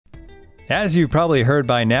As you've probably heard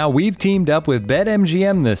by now, we've teamed up with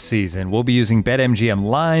BetMGM this season. We'll be using BetMGM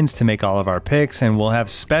lines to make all of our picks, and we'll have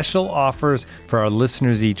special offers for our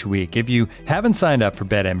listeners each week. If you haven't signed up for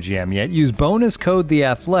BetMGM yet, use bonus code The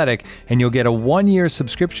Athletic, and you'll get a 1-year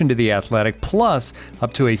subscription to The Athletic, plus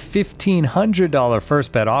up to a $1,500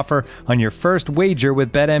 first bet offer on your first wager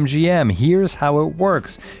with BetMGM. Here's how it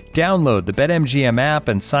works. Download the BetMGM app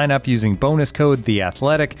and sign up using bonus code The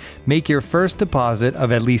Athletic. Make your first deposit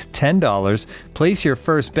of at least $10. Place your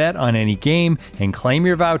first bet on any game and claim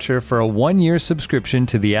your voucher for a 1-year subscription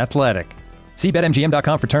to The Athletic. See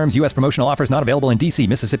BetMGM.com for terms. U.S. promotional offers not available in D.C.,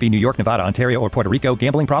 Mississippi, New York, Nevada, Ontario, or Puerto Rico.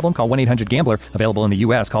 Gambling problem? Call 1-800-GAMBLER. Available in the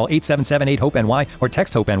U.S. Call 877-8-HOPE-NY or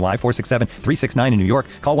text HOPE-NY 467-369 in New York.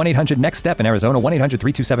 Call 1-800-NEXT-STEP in Arizona.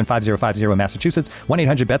 1-800-327-5050 in Massachusetts.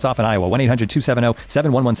 1-800-BETS-OFF in Iowa.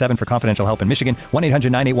 1-800-270-7117 for confidential help in Michigan.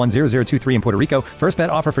 1-800-981-0023 in Puerto Rico. First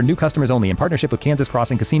bet offer for new customers only in partnership with Kansas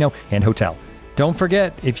Crossing Casino and Hotel. Don't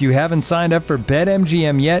forget, if you haven't signed up for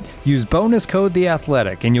BetMGM yet, use bonus code The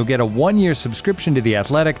Athletic, and you'll get a 1-year subscription to The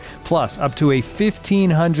Athletic, plus up to a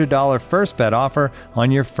 $1,500 first bet offer on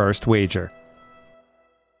your first wager.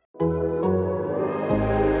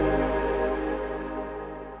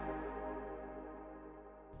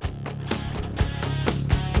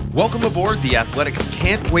 Welcome aboard the Athletics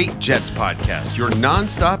Can't Wait Jets podcast, your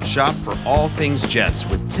nonstop shop for all things Jets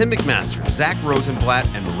with Tim McMaster, Zach Rosenblatt,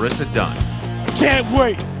 and Marissa Dunn. Can't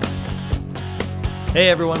wait. Hey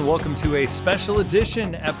everyone, welcome to a special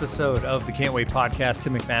edition episode of the Can't Wait podcast.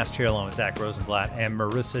 Tim McMaster here along with Zach Rosenblatt and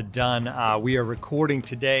Marissa Dunn. We are recording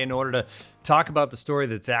today in order to talk about the story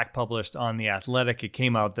that Zach published on The Athletic. It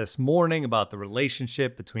came out this morning about the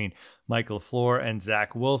relationship between Mike LaFleur and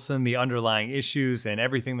Zach Wilson, the underlying issues, and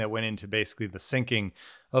everything that went into basically the sinking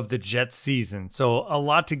of the Jets season. So a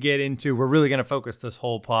lot to get into. We're really going to focus this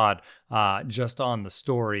whole pod just on the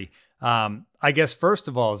story. I guess, first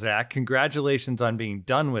of all, Zach, congratulations on being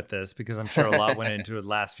done with this, because I'm sure a lot went into it the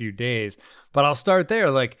last few days. But I'll start there.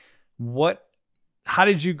 Like, how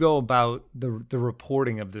did you go about the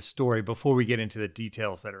reporting of this story before we get into the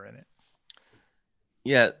details that are in it?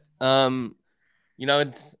 Yeah. Over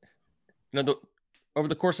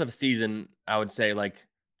the course of a season, I would say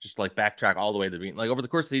just backtrack all the way to the beginning. Like, over the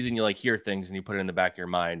course of the season, you hear things and you put it in the back of your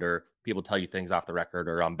mind, or people tell you things off the record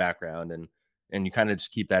or on background, and you kind of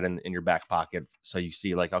just keep that in your back pocket. So you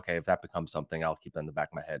see, okay, if that becomes something, I'll keep that in the back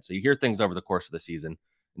of my head. So you hear things over the course of the season.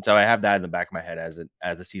 And so I have that in the back of my head as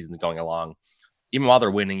the season's going along. Even while they're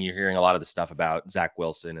winning, you're hearing a lot of the stuff about Zach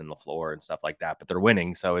Wilson and LaFleur and stuff like that, but they're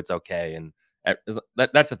winning, so it's okay. And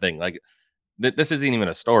that's the thing. This isn't even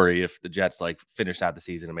a story if the Jets finished out the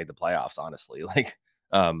season and made the playoffs, honestly.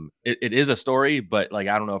 It is a story, but I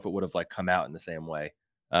don't know if it would have come out in the same way.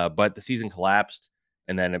 But the season collapsed.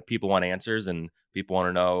 And then if people want answers, and people want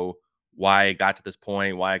to know why it got to this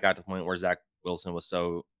point, why it got to the point where Zach Wilson was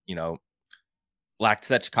so, lacked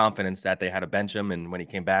such confidence that they had to bench him. And when he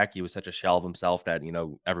came back, he was such a shell of himself that,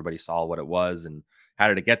 everybody saw what it was. And how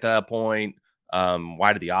did it get to that point?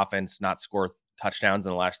 Why did the offense not score touchdowns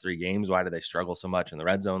in the last 3 games? Why did they struggle so much in the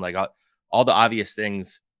red zone? All the obvious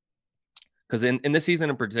things. Because in this season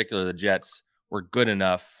in particular, the Jets were good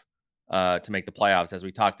enough to make the playoffs, as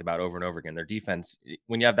we talked about over and over again. Their defense,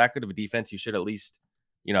 when you have that good of a defense, you should at least,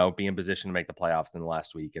 be in position to make the playoffs in the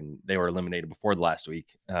last week. And they were eliminated before the last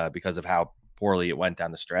week because of how poorly it went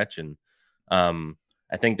down the stretch. And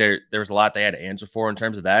I think there was a lot they had to answer for in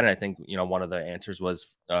terms of that. And I think, one of the answers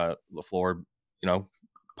was LaFleur,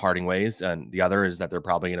 parting ways. And the other is that they're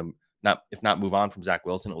probably going to not move on from Zach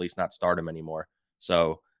Wilson, at least not start him anymore.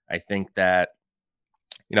 So I think that,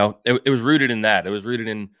 it was rooted in that. It was rooted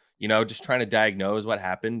in, just trying to diagnose what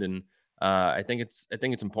happened. And I think it's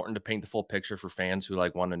important to paint the full picture for fans who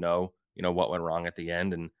want to know, what went wrong at the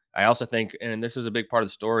end. And I also think, and this is a big part of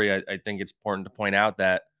the story, I think it's important to point out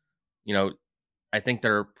that, I think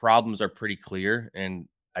their problems are pretty clear. And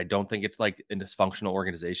I don't think it's a dysfunctional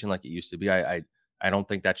organization like it used to be. I don't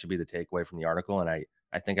think that should be the takeaway from the article. And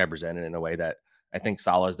I think I presented it in a way that I think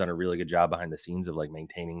Saleh has done a really good job behind the scenes of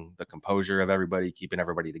maintaining the composure of everybody, keeping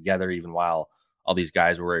everybody together, even while all these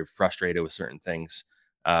guys were very frustrated with certain things.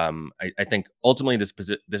 I think ultimately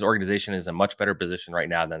this organization is in a much better position right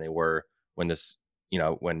now than they were when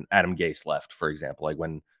when Adam Gase left, for example.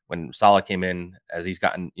 When Saleh came in, as he's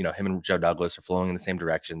gotten, him and Joe Douglas are flowing in the same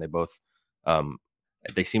direction. They both,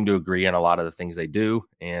 they seem to agree on a lot of the things they do.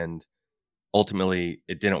 And ultimately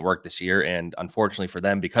it didn't work this year. And unfortunately for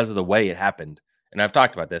them, because of the way it happened, and I've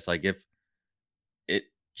talked about this, if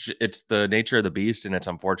it's the nature of the beast and it's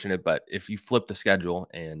unfortunate, but if you flip the schedule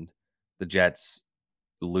and the Jets,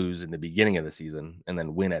 lose in the beginning of the season and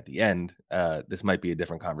then win at the end, this might be a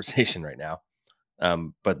different conversation right now.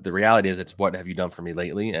 But the reality is, it's what have you done for me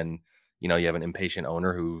lately? And you have an impatient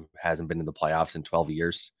owner who hasn't been in the playoffs in 12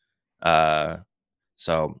 years.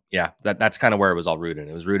 So yeah, that's kind of where it was all rooted.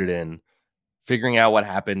 It was rooted in figuring out what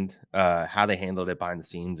happened, how they handled it behind the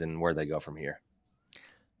scenes, and where they go from here.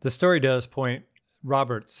 The story does point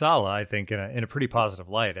Robert Saleh, I think, in a pretty positive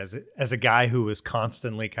light as a guy who was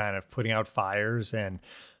constantly kind of putting out fires and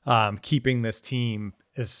keeping this team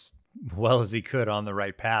as well as he could on the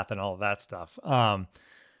right path and all of that stuff.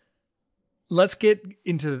 Let's get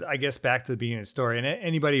into, I guess, back to the beginning of the story. And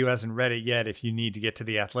anybody who hasn't read it yet, if you need to get to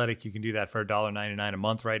The Athletic, you can do that for $1.99 a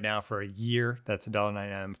month right now for a year. That's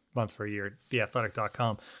 $1.99 a month for a year.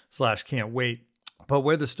 theathletic.com/can't wait. But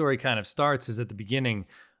where the story kind of starts is at the beginning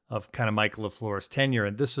of kind of Mike LaFleur's tenure.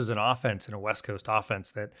 And this was an offense, and a West Coast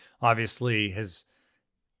offense that obviously has,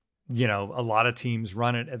 a lot of teams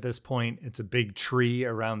run it at this point. It's a big tree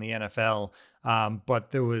around the NFL. But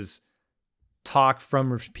there was talk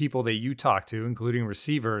from people that you talked to, including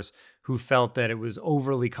receivers, who felt that it was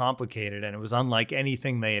overly complicated and it was unlike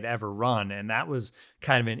anything they had ever run. And that was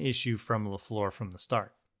kind of an issue from LaFleur from the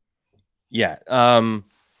start. Yeah.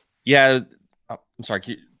 Yeah. I'm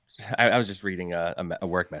sorry. I was just reading a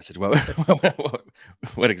work message.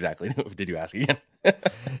 What exactly did you ask again?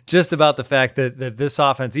 Just about the fact that this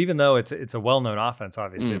offense, even though it's a well-known offense,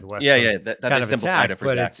 obviously the West Coast, that kind of simplified attack, it for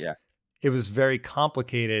but Zach. it was very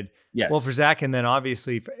complicated. Yes. Well, for Zach, and then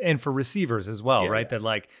obviously, and for receivers as well, right? Yeah.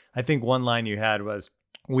 That I think one line you had was,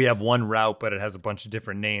 we have one route, but it has a bunch of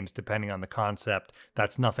different names depending on the concept.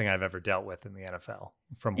 That's nothing I've ever dealt with in the NFL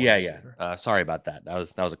from one receiver. Sorry about that. That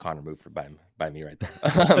was a corner move by me right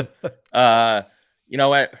there. You know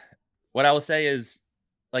what? What I will say is,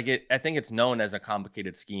 I think it's known as a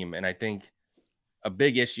complicated scheme, and I think a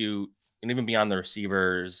big issue, and even beyond the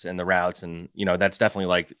receivers and the routes, and that's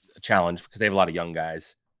definitely a challenge because they have a lot of young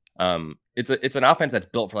guys. It's an offense that's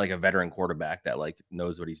built for a veteran quarterback that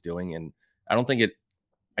knows what he's doing, and I don't think it.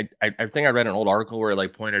 I think I read an old article where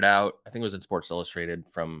it pointed out, I think it was in Sports Illustrated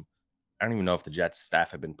from, I don't even know if the Jets staff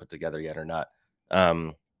had been put together yet or not.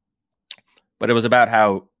 But it was about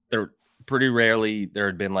how there pretty rarely there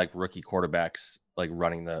had been rookie quarterbacks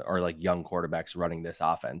running young quarterbacks running this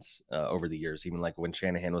offense over the years. Even when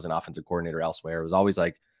Shanahan was an offensive coordinator elsewhere, it was always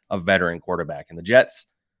a veteran quarterback. And the Jets,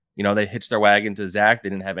 they hitched their wagon to Zach. They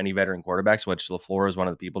didn't have any veteran quarterbacks, which LaFleur is one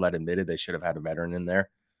of the people that admitted they should have had a veteran in there.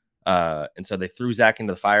 And so they threw Zach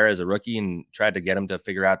into the fire as a rookie and tried to get him to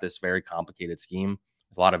figure out this very complicated scheme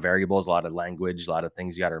with a lot of variables, a lot of language, a lot of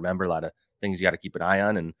things you got to remember, a lot of things you got to keep an eye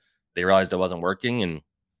on. And they realized it wasn't working, and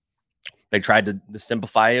they tried to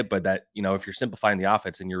simplify it. But that, if you're simplifying the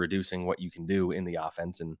offense and you're reducing what you can do in the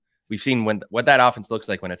offense, and we've seen what that offense looks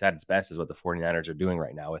like when it's at its best is what the 49ers are doing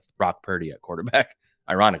right now with Brock Purdy at quarterback.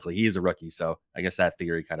 Ironically, he is a rookie. So I guess that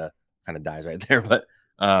theory kind of dies right there. But,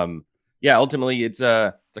 yeah, ultimately it's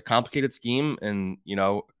a complicated scheme, and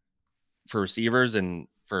for receivers and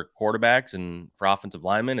for quarterbacks and for offensive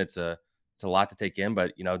linemen, it's a lot to take in.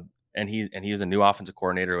 But and he's a new offensive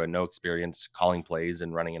coordinator who had no experience calling plays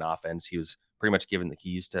and running an offense. He was pretty much given the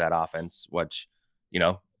keys to that offense, which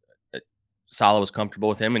Saleh was comfortable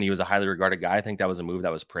with him, and he was a highly regarded guy. I think that was a move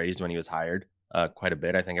that was praised when he was hired quite a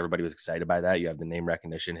bit. I think everybody was excited by that. You have the name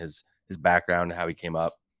recognition, his background, how he came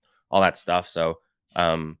up, all that stuff. So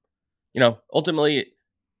ultimately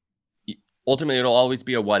it'll always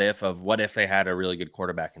be a what if they had a really good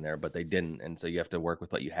quarterback in there, but they didn't. And so you have to work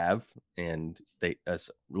with what you have. And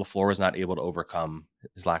LaFleur was not able to overcome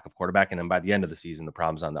his lack of quarterback. And then by the end of the season, the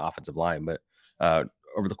problem's on the offensive line. But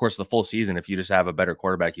over the course of the full season, if you just have a better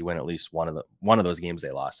quarterback, you win at least one of those games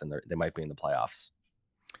they lost, and they might be in the playoffs.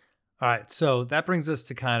 All right. So that brings us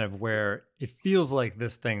to kind of where it feels like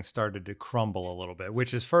this thing started to crumble a little bit,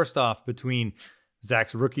 which is first off, between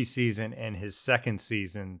Zach's rookie season and his second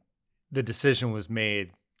season, the decision was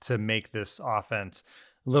made to make this offense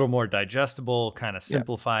a little more digestible, kind of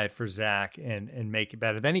simplify it for Zach and make it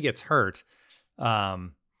better. Then he gets hurt,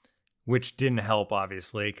 which didn't help,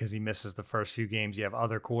 obviously, because he misses the first few games. You have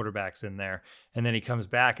other quarterbacks in there. And then he comes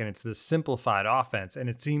back, and it's this simplified offense. And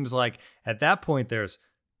it seems like at that point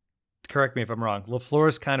correct me if I'm wrong, LaFleur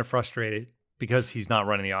is kind of frustrated because he's not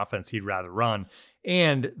running the offense he'd rather run.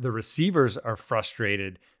 And the receivers are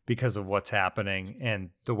frustrated because of what's happening and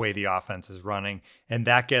the way the offense is running. And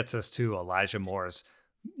that gets us to Elijah Moore's,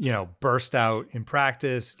 burst out in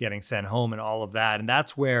practice, getting sent home and all of that. And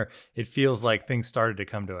that's where it feels like things started to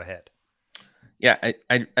come to a head. Yeah,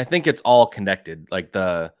 I think it's all connected.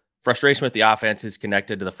 The frustration with the offense is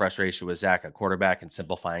connected to the frustration with Zach at quarterback and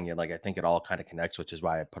simplifying it. I think it all kind of connects, which is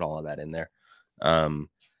why I put all of that in there. Um,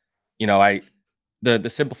 you know, the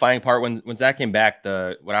simplifying part when Zach came back,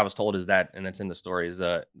 what I was told is that, and that's in the story, is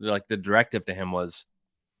like the directive to him was,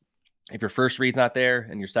 if your first read's not there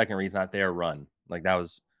and your second read's not there, run. Like that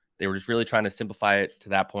was, they were just really trying to simplify it to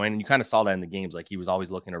that point. And you kind of saw that in the games. Like he was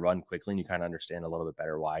always looking to run quickly, and you kind of understand a little bit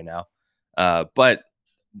better why now. But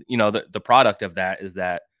the product of that is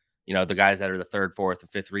that, the guys that are the third, fourth,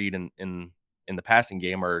 and fifth read in the passing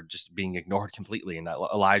game are just being ignored completely. And that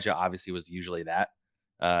Elijah obviously was usually that,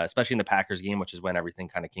 especially in the Packers game, which is when everything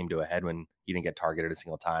kind of came to a head when he didn't get targeted a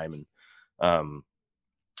single time. And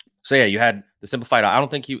so yeah, you had the simplified. I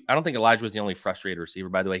don't think Elijah was the only frustrated receiver.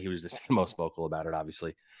 By the way, he was just the most vocal about it,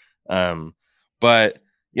 obviously. But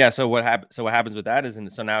yeah, so what happens with that is,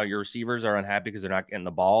 and so now your receivers are unhappy because they're not getting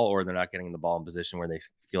the ball, or they're not getting the ball in position where they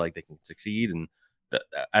feel like they can succeed. And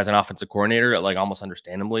as an offensive coordinator, like almost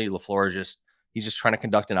understandably, LaFleur is he's just trying to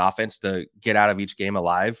conduct an offense to get out of each game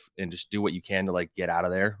alive and just do what you can to like get out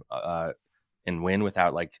of there and win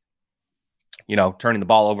without like, turning the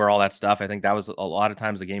ball over, all that stuff. I think that was a lot of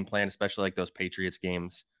times the game plan, especially like those Patriots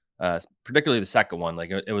games, particularly the second one.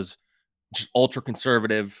 Like it was just ultra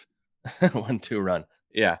conservative 1-2 run.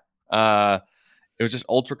 Yeah. It was just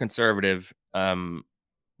ultra conservative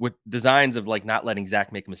with designs of like not letting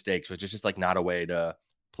Zach make mistakes, which is just like not a way to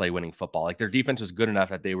play winning football. Like their defense was good enough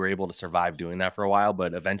that they were able to survive doing that for a while,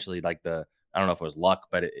 but eventually like I don't know if it was luck,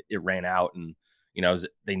 but it ran out, and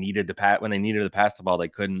they needed to when they needed to pass the ball, they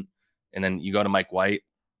couldn't. And then you go to Mike White,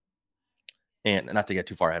 and not to get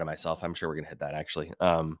too far ahead of myself, I'm sure we're going to hit that actually.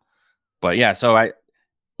 But yeah, so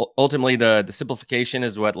ultimately the simplification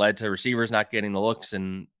is what led to receivers not getting the looks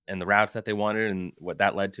and the routes that they wanted. And what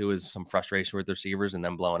that led to is some frustration with the receivers and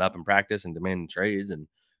them blowing up in practice and demanding trades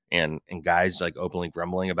and guys like openly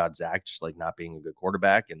grumbling about Zach just like not being a good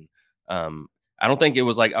quarterback. And I don't think it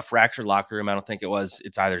was like a fractured locker room. I don't think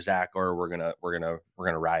it's either Zach or we're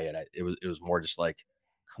gonna riot. It was more just like,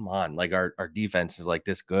 come on, like our defense is like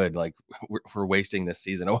this good. Like we're wasting this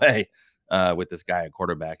season away with this guy at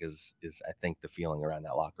quarterback is I think the feeling around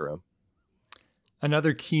that locker room.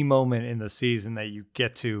 Another key moment in the season that you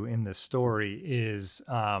get to in this story is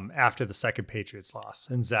after the second Patriots loss,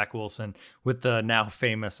 and Zach Wilson with the now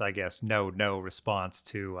famous, I guess, no response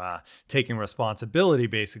to taking responsibility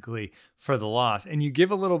basically for the loss. And you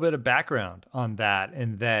give a little bit of background on that,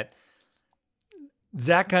 and that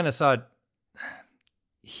Zach kind of saw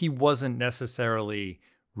he wasn't necessarily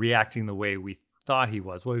reacting the way we thought he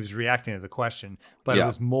was. Well, he was reacting to the question, but It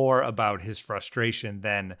was more about his frustration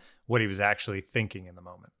than what he was actually thinking in the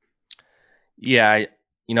moment. Yeah,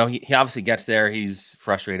 he obviously gets there. He's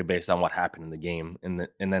frustrated based on what happened in the game, and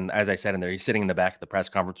then as I said in there, he's sitting in the back of the press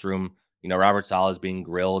conference room. Robert Saleh is being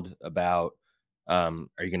grilled about, are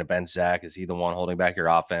you going to bench Zach? Is he the one holding back your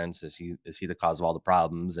offense? Is he the cause of all the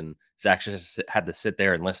problems? And Zach just had to sit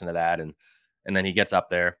there and listen to that, and then he gets up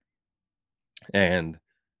there, and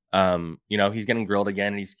he's getting grilled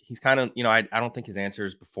again. And he's kind of, I don't think his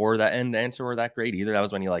answers before that answer were that great either. That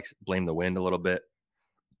was when he like blamed the wind a little bit.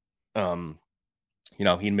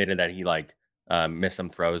 He admitted that he like missed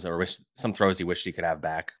some throws or some throws he wished he could have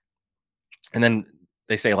back. And then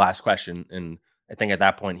they say last question, and I think at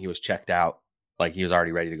that point he was checked out, like he was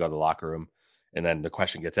already ready to go to the locker room. And then the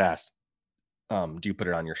question gets asked, do you put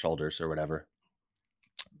it on your shoulders or whatever?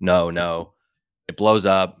 No. It blows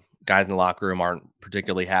up. Guys in the locker room aren't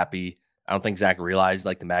particularly happy. I don't think Zach realized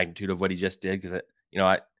like the magnitude of what he just did, because that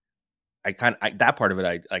part of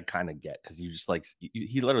it I kind of get, because you just like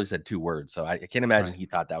he literally said 2 words, so I can't imagine he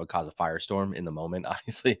thought that would cause a firestorm in the moment,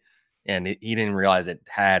 obviously, and he didn't realize it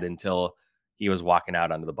had until he was walking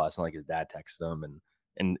out onto the bus and like his dad texted him,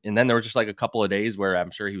 and then there were just like a couple of days where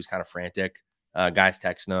I'm sure he was kind of frantic. Guys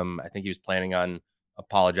texting him. I think he was planning on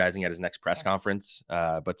apologizing at his next press conference,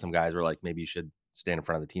 but some guys were like, maybe you should stand in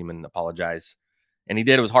front of the team and apologize. And he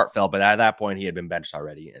did. It was heartfelt, but at that point he had been benched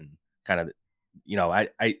already. And kind of,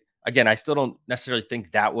 I still don't necessarily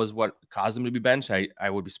think that was what caused him to be benched. I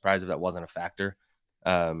would be surprised if that wasn't a factor.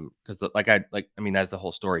 Because as the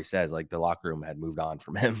whole story says, like the locker room had moved on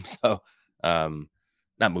from him. So,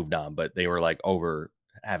 not moved on, but they were like over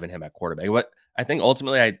having him at quarterback. What I think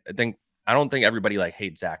ultimately, I don't think everybody like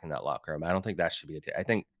hates Zach in that locker room. I don't think that should be I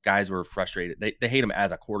think guys were frustrated. They hate him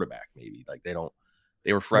as a quarterback. Maybe like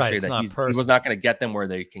they were frustrated that he was not going to get them where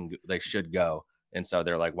they should go. And so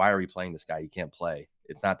they're like, why are we playing this guy? He can't play.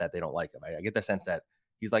 It's not that they don't like him. I get the sense that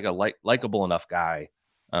he's like a likable enough guy.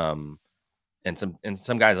 And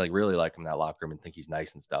some guys like really like him in that locker room and think he's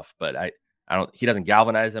nice and stuff. But he doesn't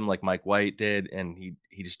galvanize them like Mike White did. And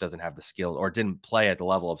he just doesn't have the skill, or didn't play at the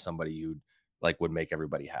level of somebody who like would make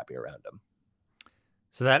everybody happy around him.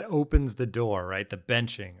 So that opens the door, right? The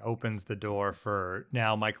benching opens the door for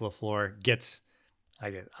now Mike LaFleur gets,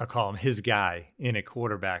 I'll call him his guy in a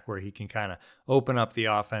quarterback where he can kind of open up the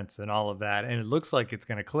offense and all of that. And it looks like it's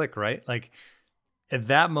going to click, right? Like at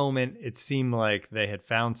that moment, it seemed like they had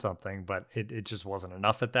found something, but it just wasn't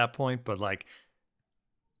enough at that point. But like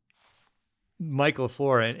Mike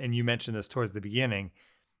LaFleur, and you mentioned this towards the beginning,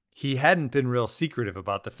 he hadn't been real secretive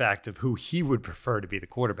about the fact of who he would prefer to be the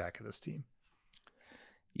quarterback of this team.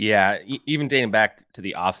 Yeah, even dating back to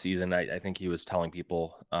the offseason, I think he was telling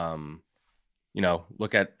people,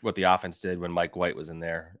 look at what the offense did when Mike White was in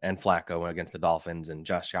there and Flacco against the Dolphins and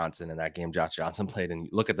Josh Johnson in that game Josh Johnson played. And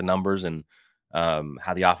look at the numbers and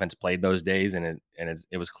how the offense played those days. And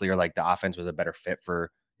it was clear like the offense was a better fit for,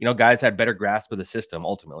 guys had better grasp of the system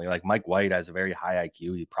ultimately. Like Mike White has a very high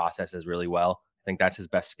IQ. He processes really well. I think that's his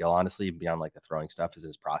best skill, honestly, beyond like the throwing stuff is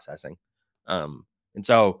his processing. And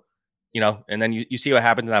so, and then you see what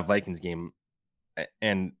happened in that Vikings game.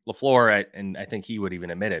 And LaFleur, and I think he would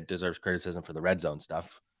even admit it, deserves criticism for the red zone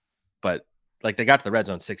stuff. But like they got to the red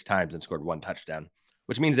zone 6 times and scored 1 touchdown,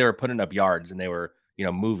 which means they were putting up yards and they were,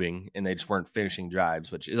 moving and they just weren't finishing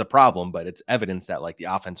drives, which is a problem. But it's evidence that like the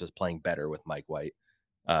offense was playing better with Mike White.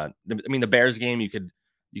 The Bears game you could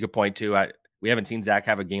point to. We haven't seen Zach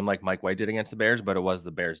have a game like Mike White did against the Bears, but it was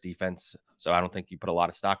the Bears defense, so I don't think you put a lot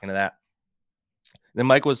of stock into that. And then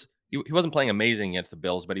Mike he wasn't playing amazing against the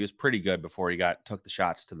Bills, but he was pretty good before he took the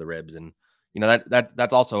shots to the ribs. And,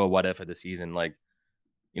 that's also a what if of the season. Like,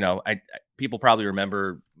 people probably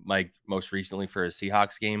remember Mike most recently for his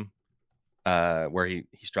Seahawks game where he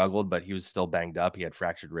struggled, but he was still banged up. He had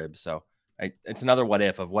fractured ribs. So it's another what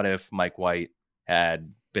if Mike White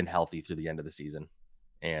had been healthy through the end of the season.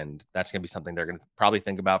 And that's going to be something they're going to probably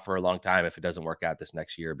think about for a long time if it doesn't work out this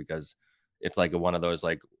next year, because it's like one of those,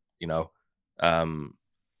 like,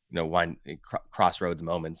 crossroads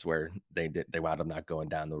moments where they wound up not going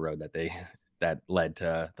down the road that led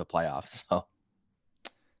to the playoffs. So,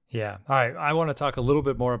 yeah. All right. I want to talk a little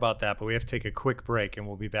bit more about that, but we have to take a quick break and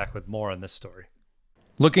we'll be back with more on this story.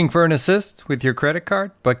 Looking for an assist with your credit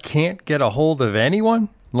card, but can't get a hold of anyone?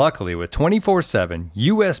 Luckily, with 24/7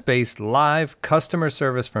 US-based live customer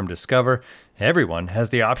service from Discover, everyone has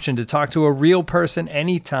the option to talk to a real person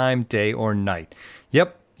anytime, day or night.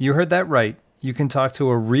 Yep, you heard that right. You can talk to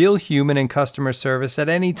a real human in customer service at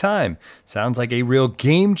any time. Sounds like a real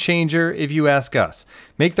game changer if you ask us.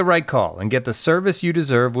 Make the right call and get the service you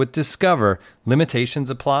deserve with Discover. Limitations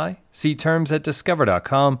apply. See terms at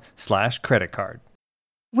discover.com/creditcard.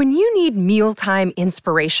 When you need mealtime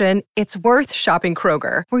inspiration, it's worth shopping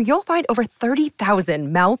Kroger, where you'll find over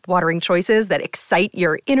 30,000 mouth-watering choices that excite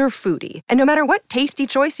your inner foodie. And no matter what tasty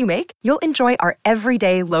choice you make, you'll enjoy our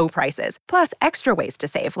everyday low prices, plus extra ways to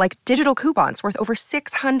save, like digital coupons worth over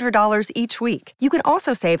 $600 each week. You can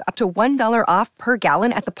also save up to $1 off per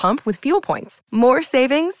gallon at the pump with fuel points. More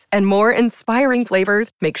savings and more inspiring flavors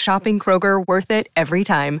make shopping Kroger worth it every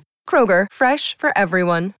time. Kroger, fresh for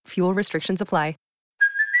everyone. Fuel restrictions apply.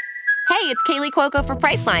 Hey, it's Kaylee Cuoco for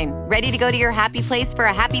Priceline. Ready to go to your happy place for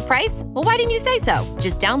a happy price? Well, why didn't you say so?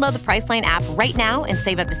 Just download the Priceline app right now and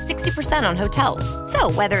save up to 60% on hotels.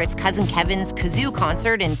 So whether it's Cousin Kevin's Kazoo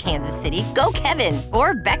Concert in Kansas City, go Kevin,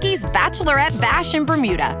 or Becky's Bachelorette Bash in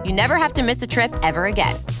Bermuda, you never have to miss a trip ever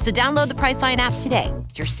again. So download the Priceline app today.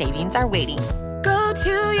 Your savings are waiting. Go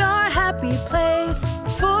to your happy place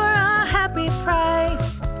for a happy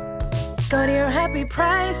price. Go to your happy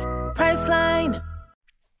price, Priceline.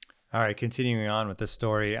 All right, continuing on with this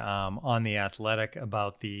story on The Athletic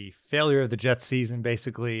about the failure of the Jets season,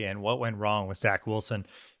 basically, and what went wrong with Zach Wilson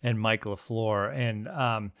and Mike LaFleur.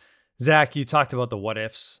 And Zach, you talked about the what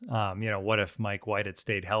ifs, what if Mike White had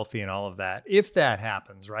stayed healthy and all of that. If that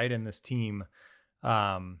happens, right, and this team,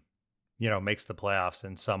 makes the playoffs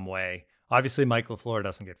in some way, obviously Mike LaFleur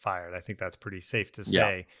doesn't get fired. I think that's pretty safe to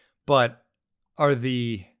say. Yeah. But are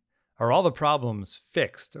all the problems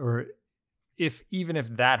fixed? Or even if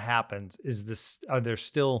that happens, are there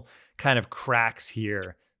still kind of cracks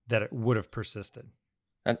here that it would have persisted?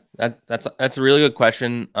 That's a really good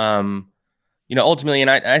question. Ultimately,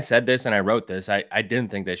 and I said this and I wrote this, I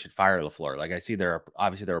didn't think they should fire LaFleur. Like, I see there are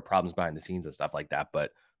problems behind the scenes and stuff like that,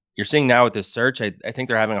 but you're seeing now with this search, I think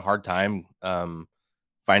they're having a hard time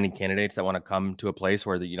finding candidates that want to come to a place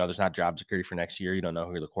where there's not job security for next year. You don't know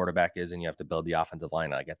who the quarterback is, and you have to build the offensive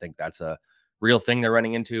line. Like, I think that's a real thing they're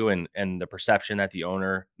running into, and the perception that the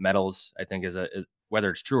owner meddles, I think is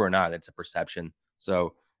whether it's true or not, it's a perception.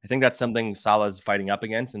 So I think that's something Saleh's fighting up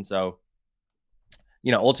against. And so,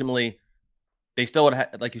 ultimately they still would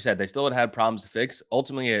like you said, they still would have had problems to fix.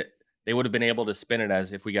 Ultimately, they would have been able to spin it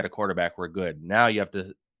as, if we get a quarterback, we're good. Now you have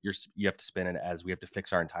to you have to spin it as we have to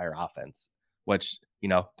fix our entire offense, which,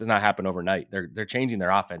 does not happen overnight. They're changing their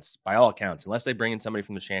offense by all accounts, unless they bring in somebody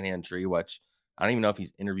from the Shanahan tree, which I don't even know if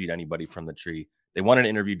he's interviewed anybody from the tree. They wanted to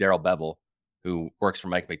interview Darrell Bevel, who works for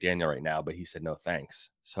Mike McDaniel right now, but he said no thanks.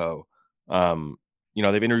 So,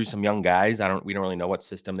 they've interviewed some young guys. We don't really know what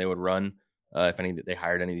system they would run if they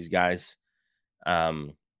hired any of these guys.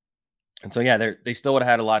 And so, yeah, they still would have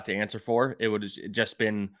had a lot to answer for. It would have just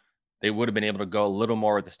been, they would have been able to go a little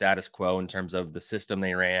more with the status quo in terms of the system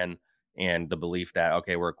they ran and the belief that,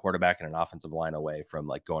 okay, we're a quarterback and an offensive line away from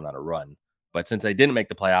like going on a run. But since they didn't make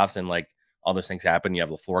the playoffs and like all those things happen, you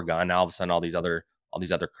have LaFleur gone. Now all of a sudden, all these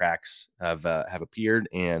other cracks have appeared,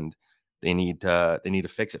 and they need to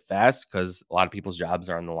fix it fast because a lot of people's jobs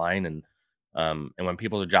are on the line. And when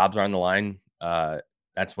people's jobs are on the line,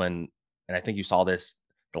 that's when, and I think you saw this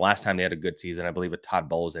the last time they had a good season, I believe with Todd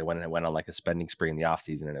Bowles, they went on like a spending spree in the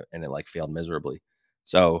offseason and it like failed miserably.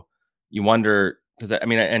 So you wonder, because I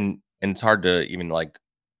mean, and it's hard to even like,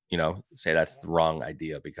 say that's the wrong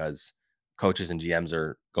idea because coaches and GMs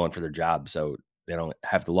are going for their job. So they don't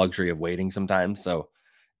have the luxury of waiting sometimes. So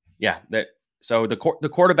yeah, so the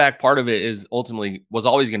quarterback part of it was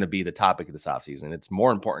always going to be the topic of this offseason. It's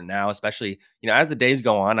more important now, especially, as the days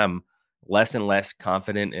go on, I'm less and less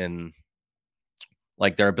confident in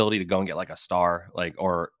like their ability to go and get like a star, like,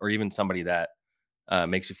 or even somebody that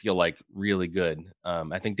makes you feel like really good.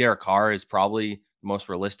 I think Derek Carr is probably the most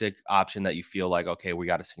realistic option that you feel like, okay, we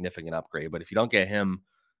got a significant upgrade. But if you don't get him,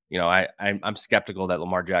 I'm skeptical that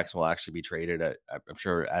Lamar Jackson will actually be traded. I'm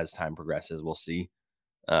sure as time progresses, we'll see.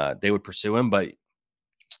 They would pursue him, but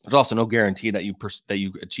there's also no guarantee that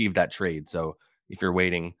you achieve that trade. So if you're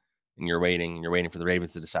waiting for the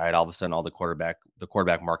Ravens to decide, all of a sudden the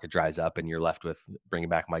quarterback market dries up and you're left with bringing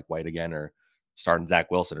back Mike White again or starting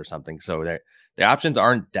Zach Wilson or something. So the options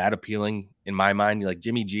aren't that appealing in my mind. Like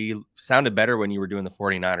Jimmy G sounded better when you were doing the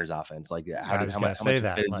 49ers offense. Like how much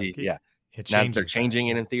is he? Yeah. Now they're changing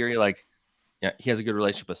it in theory. Like, yeah, he has a good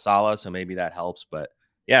relationship with Saleh, so maybe that helps. But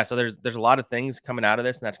yeah, so there's a lot of things coming out of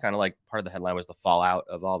this, and that's kind of like part of the headline was the fallout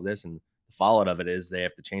of all of this. And the fallout of it is they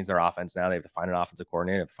have to change their offense now. They have to find an offensive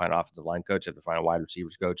coordinator, they have to find an offensive line coach, they have to find a wide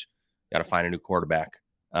receivers coach, got to find a new quarterback.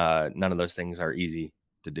 None of those things are easy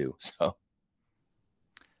to do. So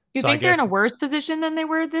you think they're in a worse position than they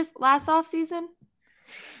were this last offseason?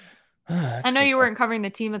 I know you weren't covering the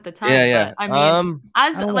team at the time. Yeah. But I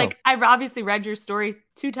mean, I've obviously read your story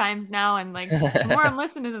 2 times now, and like the more I'm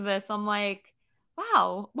listening to this, I'm like,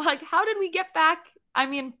 wow, like how did we get back? I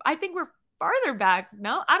mean, I think we're farther back.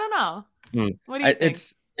 No, I don't know. What do you think?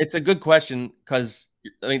 It's a good question because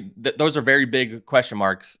I mean those are very big question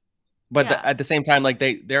marks. But at the same time, like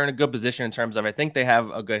they're in a good position in terms of I think they have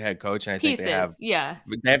a good head coach, and I think they have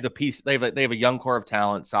the piece. They have a young core of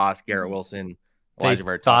talent: Sauce, Garrett Wilson. They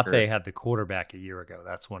thought they had the quarterback a year ago.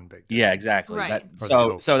 That's one big difference. Yeah, exactly. Right.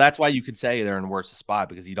 So that's why you could say they're in a worse spot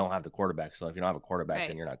because you don't have the quarterback. So if you don't have a quarterback,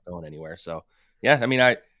 then you're not going anywhere. So yeah, I mean,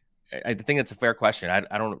 I think it's a fair question.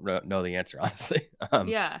 I don't know the answer honestly.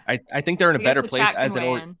 I think they're in a better place as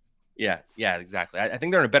an Yeah, exactly. I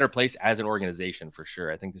think they're in a better place as an organization for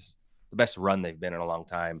sure. I think this is the best run they've been in a long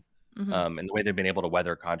time. And the way they've been able to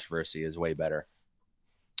weather controversy is way better.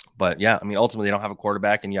 But yeah, I mean, ultimately they don't have a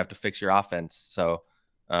quarterback and you have to fix your offense. So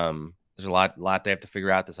there's a lot they have to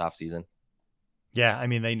figure out this offseason. Yeah, I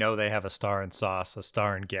mean, they know they have a star in Sauce, a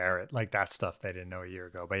star in Garrett, like that stuff they didn't know a year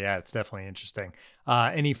ago. But yeah, it's definitely interesting.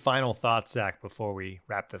 Any final thoughts, Zach, before we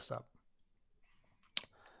wrap this up?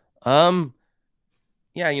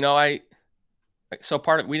 Yeah, we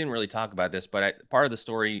didn't really talk about this, but part of the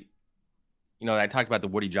story, I talked about the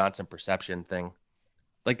Woody Johnson perception thing.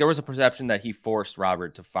 Like there was a perception that he forced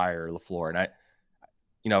Robert to fire LaFleur.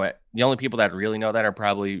 And the only people that really know that are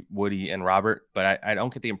probably Woody and Robert, but I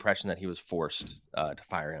don't get the impression that he was forced to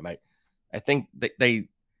fire him. I think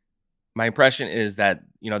my impression is that,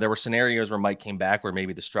 there were scenarios where Mike came back where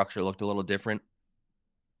maybe the structure looked a little different,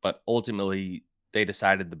 but ultimately they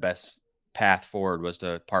decided the best path forward was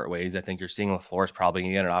to part ways. I think you're seeing LaFleur is probably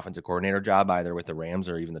going to get an offensive coordinator job either with the Rams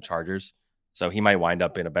or even the Chargers. So he might wind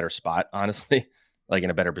up in a better spot, honestly, like in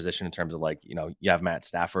a better position in terms of like, you have Matt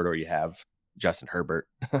Stafford or you have Justin Herbert.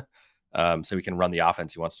 So he can run the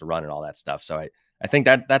offense he wants to run and all that stuff. So I think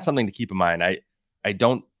that's something to keep in mind. I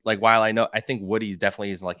don't like, while I think Woody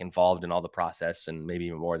definitely is like involved in all the process and maybe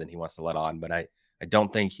even more than he wants to let on, but I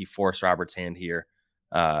don't think he forced Robert's hand here.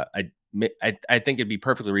 I think it'd be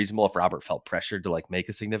perfectly reasonable if Robert felt pressured to like make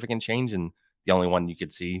a significant change. And the only one you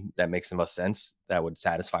could see that makes the most sense that would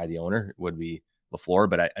satisfy the owner would be LaFleur.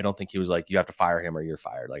 But I don't think he was like, you have to fire him or you're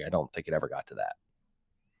fired. Like, I don't think it ever got to that.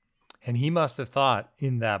 And he must have thought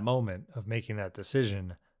in that moment of making that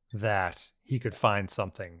decision, that he could find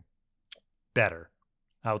something better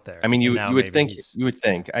out there. I mean, you would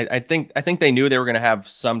think. I think they knew they were going to have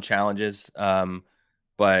some challenges,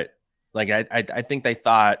 but like I think they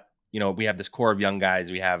thought, we have this core of young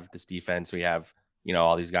guys, we have this defense, we have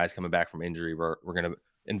all these guys coming back from injury. We're going to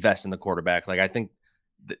invest in the quarterback. Like I think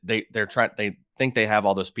they think they have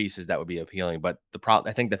all those pieces that would be appealing, but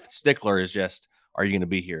I think the stickler is just, are you going to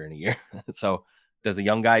be here in a year? So does a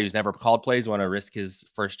young guy who's never called plays want to risk his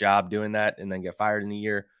first job doing that and then get fired in a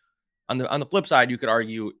year? On the flip side, you could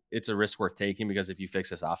argue it's a risk worth taking, because if you fix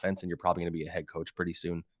this offense, and you're probably going to be a head coach pretty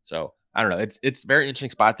soon. So I don't know. It's a very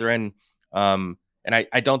interesting spot they're in. And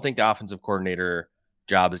I don't think the offensive coordinator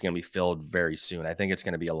job is going to be filled very soon. I think it's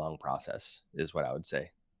going to be a long process, is what I would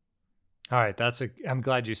say. All right, I'm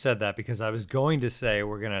glad you said that, because I was going to say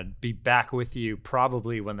we're going to be back with you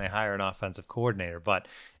probably when they hire an offensive coordinator, but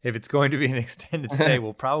if it's going to be an extended stay,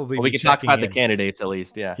 we'll probably we can talk about the candidates at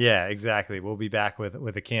least. Yeah, exactly. We'll be back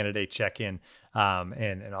with a candidate check-in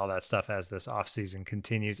and all that stuff as this offseason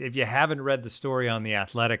continues. If you haven't read the story on The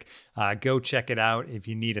Athletic, go check it out. If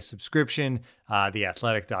you need a subscription,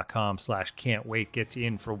 theathletic.com/can't wait gets you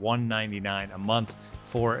in for $1.99 a month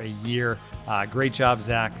for a year. Great job,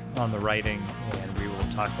 Zach, on the writing, and we will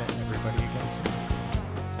talk to everybody again soon.